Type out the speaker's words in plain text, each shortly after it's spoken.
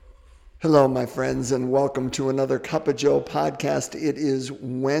Hello, my friends, and welcome to another Cup of Joe podcast. It is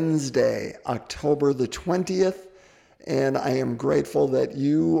Wednesday, October the 20th, and I am grateful that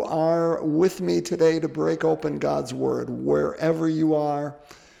you are with me today to break open God's Word. Wherever you are,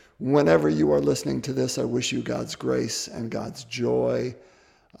 whenever you are listening to this, I wish you God's grace and God's joy,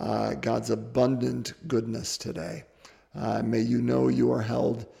 God's abundant goodness today. May you know you are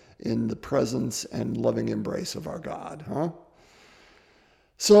held in the presence and loving embrace of our God,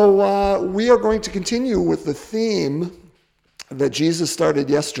 So we are going to continue with the theme that Jesus started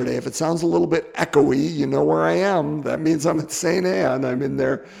yesterday. If it sounds a little bit echoey, you know where I am. That means I'm at St. Anne. I'm in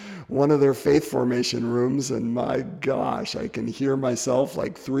one of their faith formation rooms, and my gosh, I can hear myself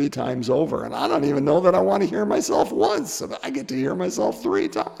like 3 times over. And I don't even know that I want to hear myself once. I get to hear myself 3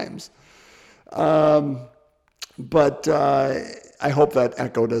 times. But I hope that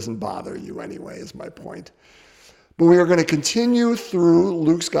echo doesn't bother you anyway, is my point. But we are going to continue through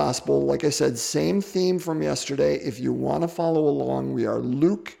Luke's gospel. Like I said, same theme from yesterday. If you want to follow along, we are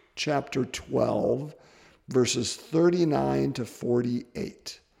Luke chapter 12, verses 39 to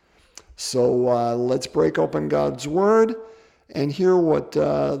 48. So let's break open God's word and hear what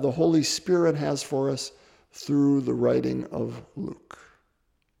the Holy Spirit has for us through the writing of Luke.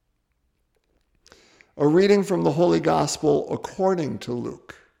 A reading from the Holy Gospel according to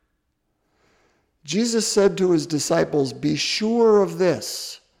Luke. Jesus said to his disciples, "Be sure of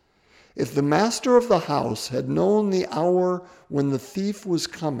this. If the master of the house had known the hour when the thief was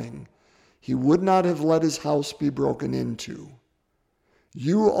coming, he would not have let his house be broken into.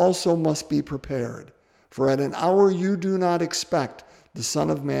 You also must be prepared, for at an hour you do not expect, the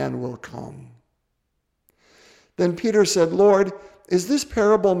Son of Man will come." Then Peter said, "Lord, is this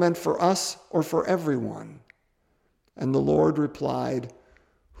parable meant for us or for everyone?" And the Lord replied,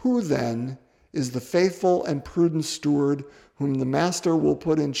 "Who then is the faithful and prudent steward whom the master will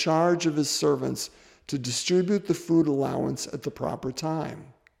put in charge of his servants to distribute the food allowance at the proper time?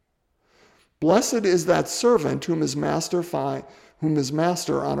 Blessed is that servant whom his master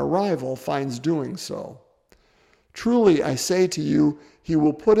on arrival finds doing so. Truly, I say to you, he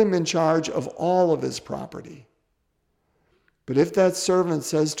will put him in charge of all of his property. But if that servant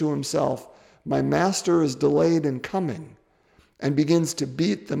says to himself, 'My master is delayed in coming,' and begins to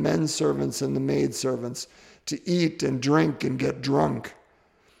beat the men servants and the maid servants, to eat and drink and get drunk,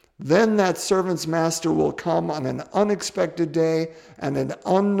 then that servant's master will come on an unexpected day and an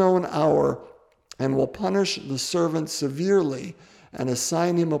unknown hour and will punish the servant severely and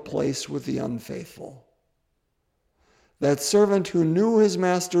assign him a place with the unfaithful. That servant who knew his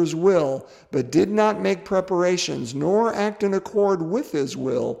master's will but did not make preparations nor act in accord with his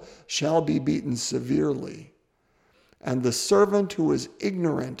will shall be beaten severely. And the servant who was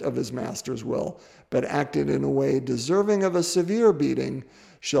ignorant of his master's will, but acted in a way deserving of a severe beating,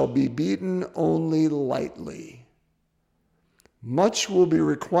 shall be beaten only lightly. Much will be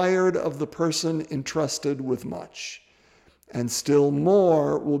required of the person entrusted with much, and still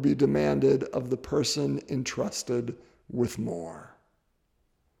more will be demanded of the person entrusted with more."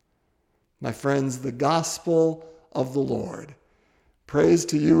 My friends, the gospel of the Lord. Praise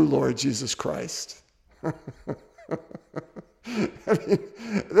to you, Lord Jesus Christ. I mean,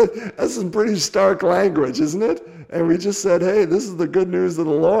 that's some pretty stark language, isn't it? And we just said, hey, this is the good news of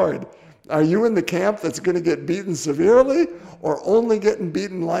the Lord. Are you in the camp that's going to get beaten severely or only getting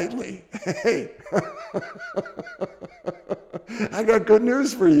beaten lightly? Hey, I got good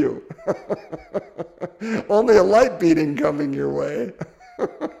news for you. Only a light beating coming your way.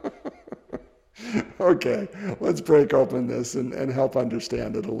 Okay, let's break open this and help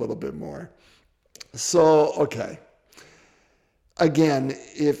understand it a little bit more. So, okay. Again,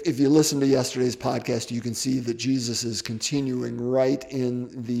 if you listen to yesterday's podcast, you can see that Jesus is continuing right in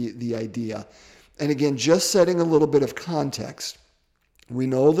the idea. And again, just setting a little bit of context. We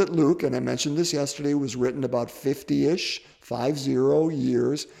know that Luke, and I mentioned this yesterday, was written about 50-ish, 50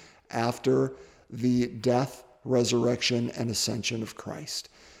 years after the death, resurrection, and ascension of Christ.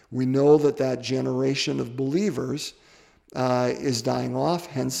 We know that generation of believers is dying off,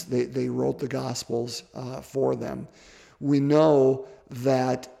 hence they wrote the Gospels for them. We know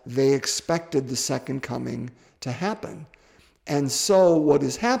that they expected the second coming to happen. And so what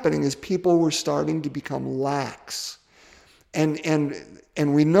is happening is people were starting to become lax. And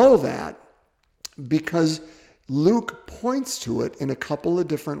we know that because Luke points to it in a couple of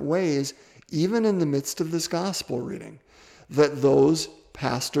different ways, even in the midst of this gospel reading, that those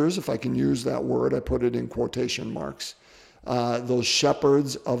pastors, if I can use that word, I put it in quotation marks, those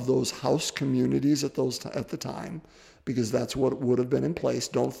shepherds of those house communities at the time, because that's what would have been in place.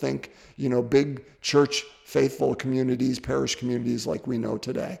 Don't think, big church faithful communities, parish communities like we know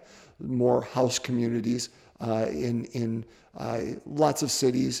today. More house communities in lots of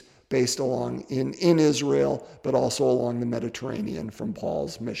cities based along in Israel, but also along the Mediterranean from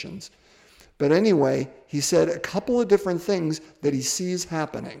Paul's missions. But anyway, he said a couple of different things that he sees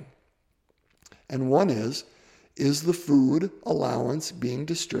happening. And one is the food allowance being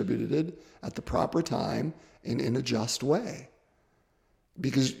distributed at the proper time and in a just way?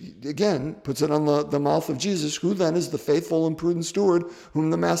 Because, again, puts it on the mouth of Jesus, who then is the faithful and prudent steward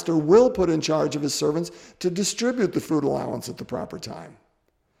whom the master will put in charge of his servants to distribute the food allowance at the proper time.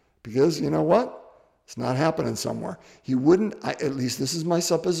 Because, you know what? It's not happening somewhere. He wouldn't, at least this is my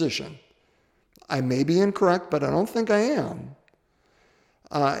supposition. I may be incorrect, but I don't think I am.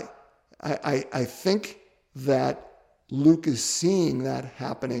 I think that Luke is seeing that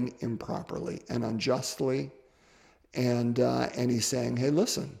happening improperly and unjustly. And he's saying, hey,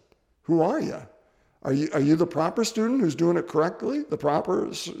 listen, who are you? Are you the proper student who's doing it correctly, the proper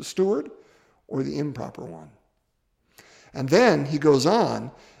steward, or the improper one? And then he goes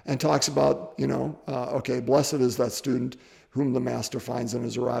on and talks about, blessed is that student whom the master finds in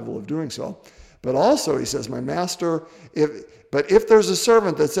his arrival of doing so. But also he says, my master, if there's a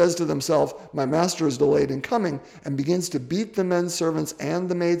servant that says to themselves, my master is delayed in coming, and begins to beat the men servants and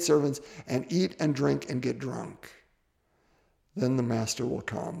the maid servants and eat and drink and get drunk, then the master will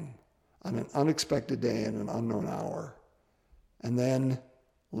come on an unexpected day and an unknown hour. And then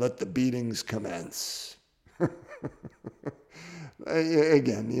let the beatings commence.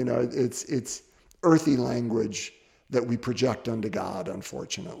 Again, it's earthy language that we project onto God,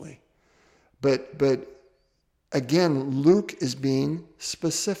 unfortunately. But again, Luke is being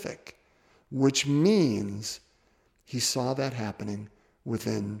specific, which means he saw that happening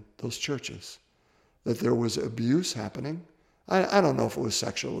within those churches, that there was abuse happening. I don't know if it was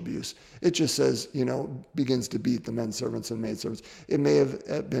sexual abuse. It just says, begins to beat the men servants and maid servants. It may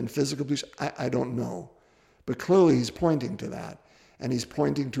have been physical abuse. I don't know. But clearly he's pointing to that. And he's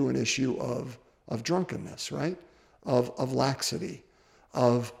pointing to an issue of drunkenness, right? Of laxity,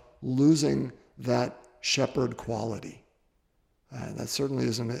 of losing that shepherd quality. That certainly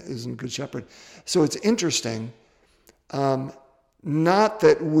isn't good shepherd. So it's interesting. Not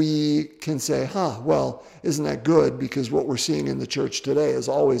that we can say, well, isn't that good because what we're seeing in the church today has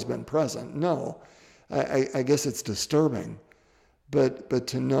always been present. No, I guess it's disturbing. But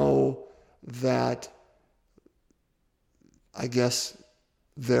to know that, I guess,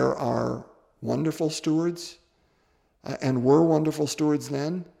 there are wonderful stewards, and were wonderful stewards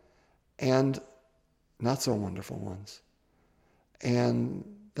then, and not so wonderful ones. And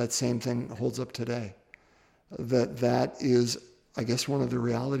that same thing holds up today. That is, I guess, one of the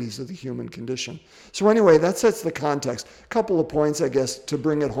realities of the human condition. So anyway, that sets the context. A couple of points, I guess, to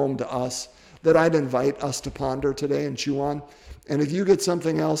bring it home to us that I'd invite us to ponder today and chew on. And if you get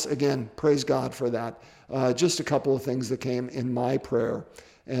something else, again, praise God for that. Just a couple of things that came in my prayer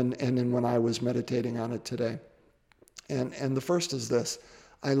and in when I was meditating on it today. And the first is this.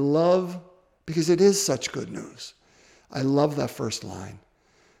 I love, because it is such good news, I love that first line.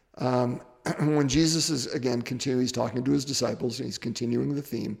 When Jesus is, again, he's talking to his disciples, and he's continuing the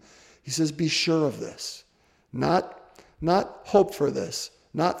theme. He says, be sure of this. Not hope for this.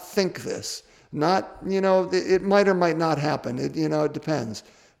 Not think this. Not, it might or might not happen. It depends.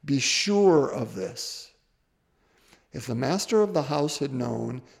 Be sure of this. If the master of the house had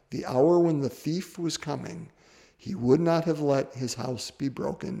known the hour when the thief was coming, he would not have let his house be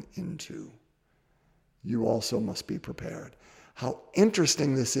broken into. You also must be prepared. How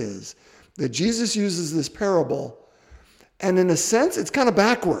interesting this is that Jesus uses this parable, and in a sense, it's kind of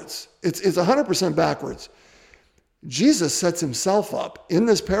backwards. It's 100% backwards. Jesus sets himself up in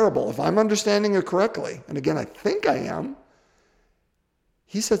this parable, if I'm understanding it correctly, and again, I think I am,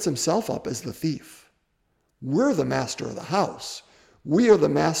 he sets himself up as the thief. We're the master of the house. We are the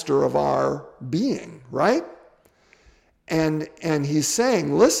master of our being, right? And he's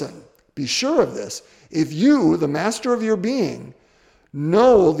saying, listen, be sure of this. If you, the master of your being,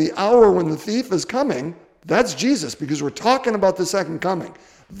 know the hour when the thief is coming, that's Jesus, because we're talking about the second coming.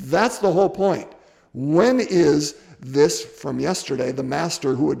 That's the whole point. When is this, from yesterday, the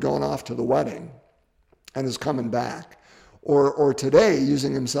master who had gone off to the wedding and is coming back? Or today,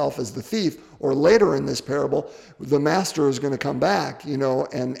 using himself as the thief, or later in this parable, the master is going to come back,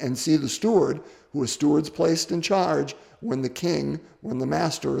 and see the steward, who a steward's placed in charge when the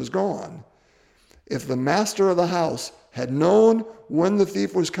master is gone. If the master of the house had known when the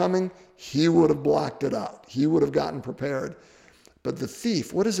thief was coming, he would have blocked it out. He would have gotten prepared. But the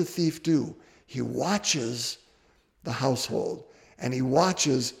thief, what does a thief do? He watches the household. And he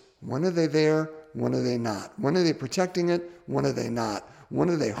watches, when are they there? When are they not? When are they protecting it? When are they not? When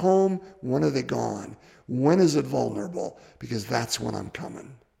are they home? When are they gone? When is it vulnerable? Because that's when I'm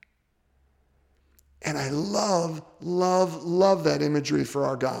coming. And I love, love, love that imagery for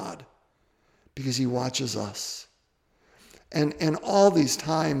our God, because he watches us. And all these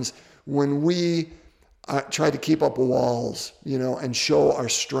times when we try to keep up walls, and show our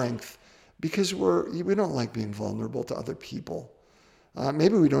strength, because we don't like being vulnerable to other people.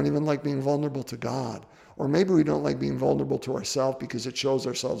 Maybe we don't even like being vulnerable to God. Or maybe we don't like being vulnerable to ourselves because it shows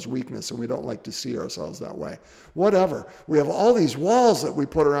ourselves weakness and we don't like to see ourselves that way. Whatever. We have all these walls that we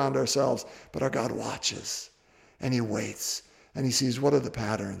put around ourselves, but our God watches and he waits and he sees what are the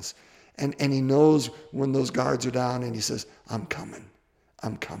patterns. And he knows when those guards are down and he says, I'm coming.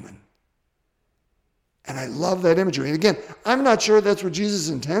 I'm coming. And I love that imagery. And again, I'm not sure that's what Jesus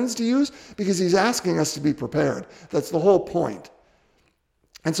intends to use, because he's asking us to be prepared. That's the whole point.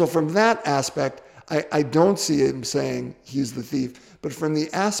 And so from that aspect, I don't see him saying he's the thief. But from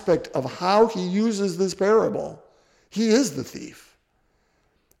the aspect of how he uses this parable, he is the thief.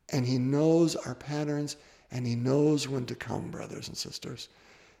 And he knows our patterns, and he knows when to come, brothers and sisters.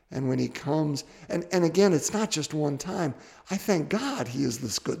 And when he comes, and again, it's not just one time. I thank God he is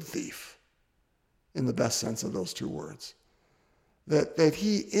this good thief, in the best sense of those two words. That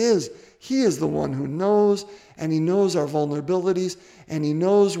he is the one who knows, and he knows our vulnerabilities, and he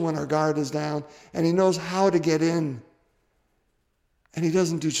knows when our guard is down, and he knows how to get in. And he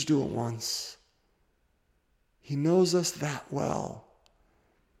doesn't just do it once. He knows us that well,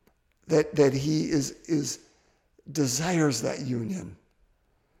 that he desires that union,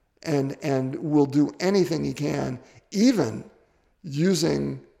 and will do anything he can, even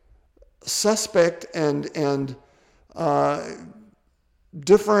using suspect and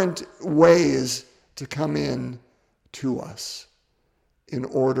different ways to come in to us in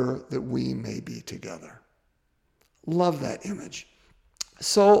order that we may be together. Love that image.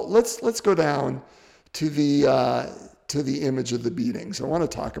 So let's go down to the image of the beatings. I want to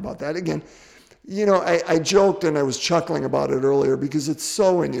talk about that again. I joked and I was chuckling about it earlier because it's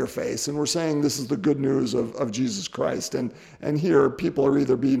so in your face, and we're saying this is the good news of Jesus Christ, and here people are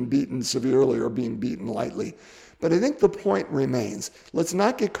either being beaten severely or being beaten lightly. But I think the point remains. Let's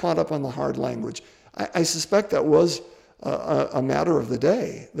not get caught up on the hard language. I suspect that was a matter of the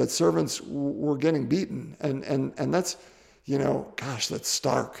day, that servants were getting beaten, and that's, that's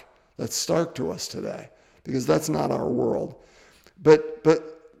stark. That's stark to us today, because that's not our world. But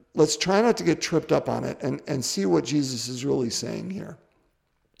let's try not to get tripped up on it and see what Jesus is really saying here.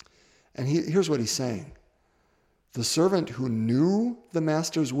 And here's what he's saying. The servant who knew the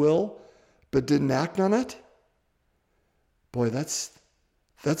master's will but didn't act on it, boy, that's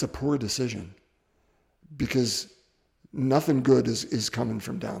a poor decision, because nothing good is coming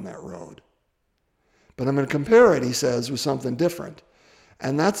from down that road. But I'm going to compare it, he says, with something different.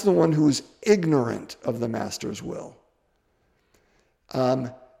 And that's the one who is ignorant of the master's will.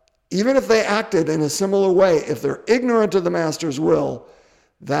 Even if they acted in a similar way, if they're ignorant of the master's will,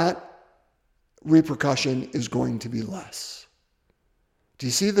 that repercussion is going to be less. Do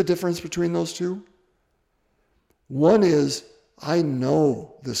you see the difference between those two? One is, I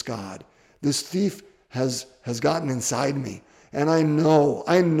know this God. This thief has gotten inside me, and I know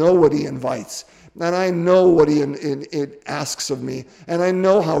what he invites, and I know what it asks of me, and I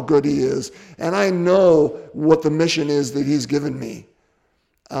know how good he is, and I know what the mission is that he's given me.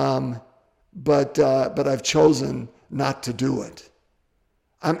 But I've chosen not to do it.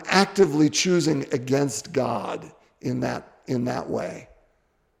 I'm actively choosing against God in that way.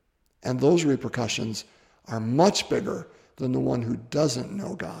 And those repercussions are much bigger than the one who doesn't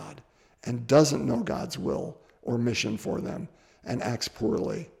know God and doesn't know God's will or mission for them and acts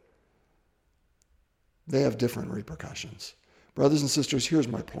poorly. They have different repercussions. Brothers and sisters, here's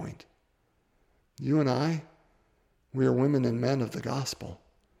my point. You and I, we are women and men of the gospel.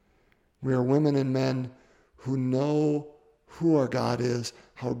 We are women and men who know who our God is,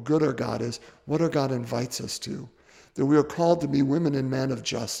 how good our God is, what our God invites us to. That we are called to be women and men of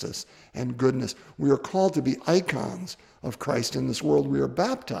justice and goodness. We are called to be icons of Christ in this world. We are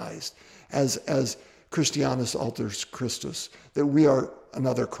baptized as Christianus alters Christus, that we are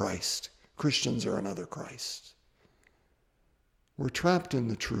another Christ. Christians are another Christ. We're trapped in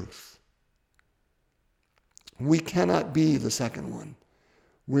the truth. We cannot be the second one.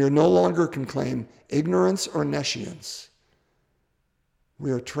 We are no longer can claim ignorance or nescience.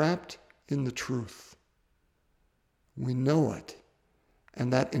 We are trapped in the truth. We know it,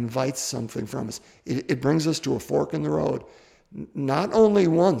 and that invites something from us. It brings us to a fork in the road, not only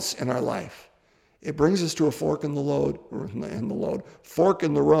once in our life. It brings us to a fork in the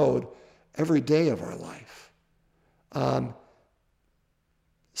road every day of our life.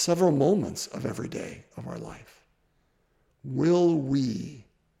 Several moments of every day of our life. Will we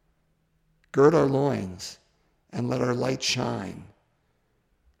gird our loins and let our light shine?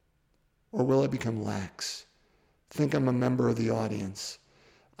 Or will I become lax? Think I'm a member of the audience?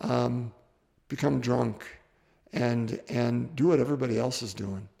 Become drunk and do what everybody else is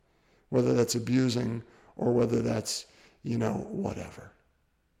doing, whether that's abusing or whether that's, whatever.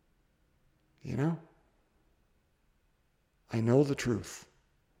 I know the truth.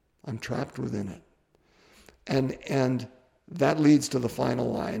 I'm trapped within it. And that leads to the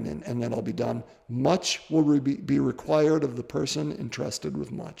final line, and then I'll be done. Much will be required of the person entrusted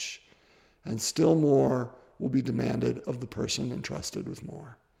with much, and still more will be demanded of the person entrusted with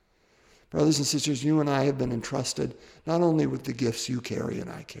more. Brothers and sisters, you and I have been entrusted not only with the gifts you carry and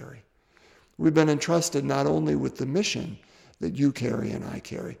I carry. We've been entrusted not only with the mission that you carry and I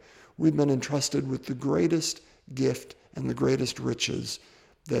carry. We've been entrusted with the greatest gift and the greatest riches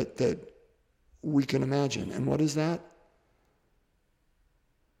that we can imagine. And what is that?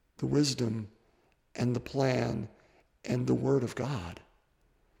 The wisdom and the plan and the Word of God.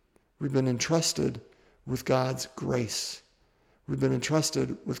 We've been entrusted with God's grace. We've been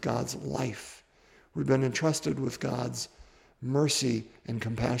entrusted with God's life. We've been entrusted with God's mercy and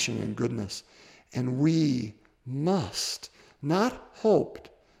compassion and goodness. And we must, not hoped,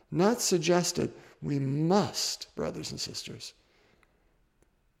 not suggested, we must, brothers and sisters,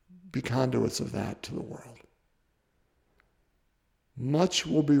 be conduits of that to the world. Much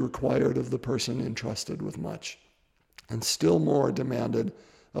will be required of the person entrusted with much, and still more demanded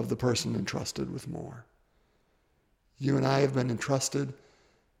of the person entrusted with more. You and I have been entrusted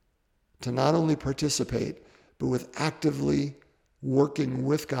to not only participate, but with actively working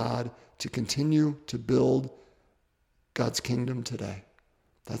with God to continue to build God's kingdom today.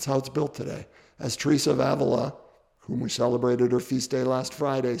 That's how it's built today. As Teresa of Avila, whom we celebrated her feast day last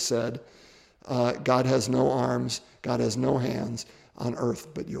Friday, said, God has no arms, God has no hands on earth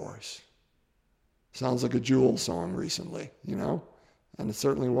but yours. Sounds like a Jewel song recently, And it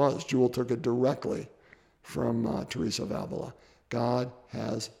certainly was. Jewel took it directly from Teresa of Avila. God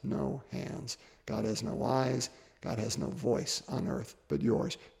has no hands. God has no eyes. God has no voice on earth but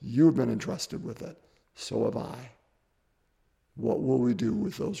yours. You've been entrusted with it. So have I. What will we do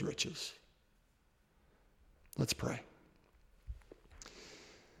with those riches? Let's pray.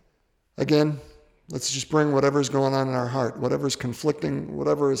 Again, let's just bring whatever's going on in our heart, whatever's conflicting,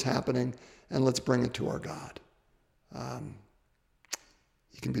 whatever is happening, and let's bring it to our God.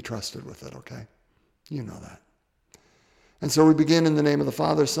 You can be trusted with it, okay? You know that. And so we begin in the name of the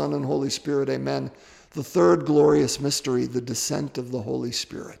Father, Son, and Holy Spirit, amen. The third glorious mystery, the descent of the Holy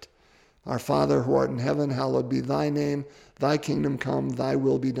Spirit. Our Father, who art in heaven, hallowed be thy name. Thy kingdom come, thy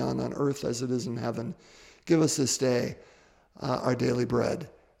will be done on earth as it is in heaven. Give us this day our daily bread,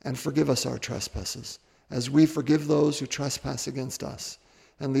 and forgive us our trespasses, as we forgive those who trespass against us.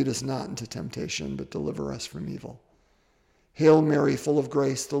 And lead us not into temptation, but deliver us from evil. Hail Mary, full of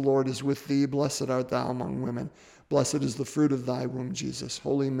grace, the Lord is with thee. Blessed art thou among women. Blessed is the fruit of thy womb, Jesus.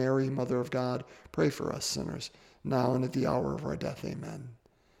 Holy Mary, Mother of God, pray for us sinners, now and at the hour of our death. Amen.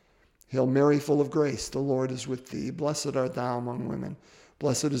 Hail Mary, full of grace, the Lord is with thee. Blessed art thou among women.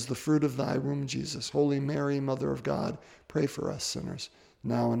 Blessed is the fruit of thy womb, Jesus. Holy Mary, Mother of God, pray for us sinners,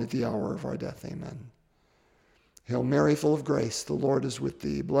 now and at the hour of our death. Amen. Hail Mary, full of grace, the Lord is with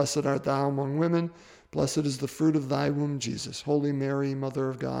thee. Blessed art thou among women. Blessed is the fruit of thy womb, Jesus. Holy Mary, Mother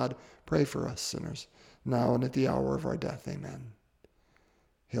of God, pray for us sinners, now and at the hour of our death. Amen.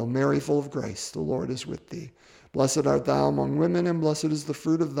 Hail Mary, full of grace, the Lord is with thee. Blessed art thou among women, and blessed is the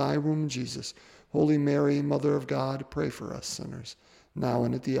fruit of thy womb, Jesus. Holy Mary, Mother of God, pray for us sinners, now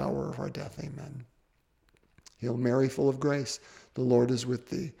and at the hour of our death. Amen. Hail Mary, full of grace, the Lord is with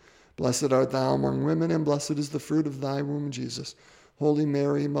thee. Blessed art thou among women, and blessed is the fruit of thy womb, Jesus. Holy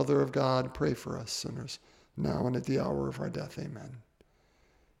Mary, Mother of God, pray for us sinners, now and at the hour of our death. Amen.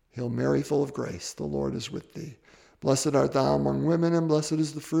 Hail Mary, full of grace, the Lord is with thee. Blessed art thou among women, and blessed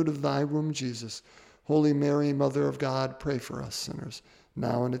is the fruit of thy womb, Jesus. Holy Mary, Mother of God, pray for us sinners,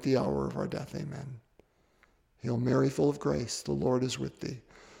 now and at the hour of our death. Amen. Hail Mary, full of grace, the Lord is with thee.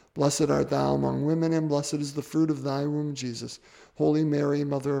 Blessed art thou among women, and blessed is the fruit of thy womb, Jesus. Holy Mary,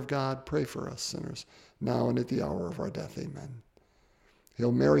 Mother of God, pray for us sinners, now and at the hour of our death. Amen.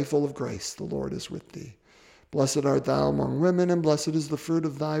 Hail Mary, full of grace, the Lord is with thee. Blessed art thou among women, and blessed is the fruit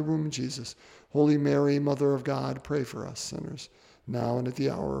of thy womb, Jesus. Holy Mary, Mother of God, pray for us sinners, now and at the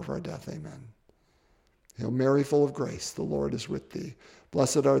hour of our death. Amen. Hail Mary, full of grace, the Lord is with thee.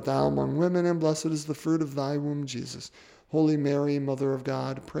 Blessed art thou among women, and blessed is the fruit of thy womb, Jesus. Holy Mary, Mother of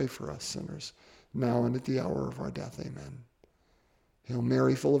God, pray for us sinners, now and at the hour of our death. Amen. Hail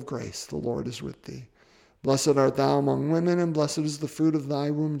Mary, full of grace, the Lord is with thee. Blessed art thou among women, and blessed is the fruit of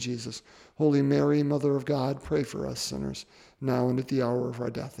thy womb, Jesus. Holy Mary, Mother of God, pray for us sinners, now and at the hour of our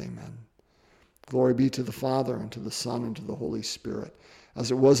death. Amen. Glory be to the Father, and to the Son, and to the Holy Spirit,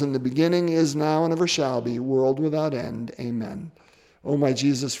 as it was in the beginning, is now, and ever shall be, world without end. Amen. O my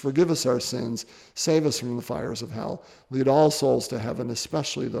Jesus, forgive us our sins, save us from the fires of hell, lead all souls to heaven,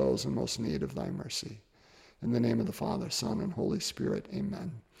 especially those in most need of thy mercy. In the name of the Father, Son, and Holy Spirit.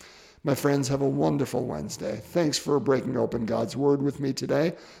 Amen. My friends, have a wonderful Wednesday. Thanks for breaking open God's Word with me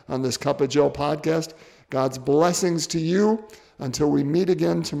today on this Cup of Joe podcast. God's blessings to you until we meet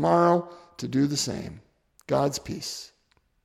again tomorrow to do the same. God's peace.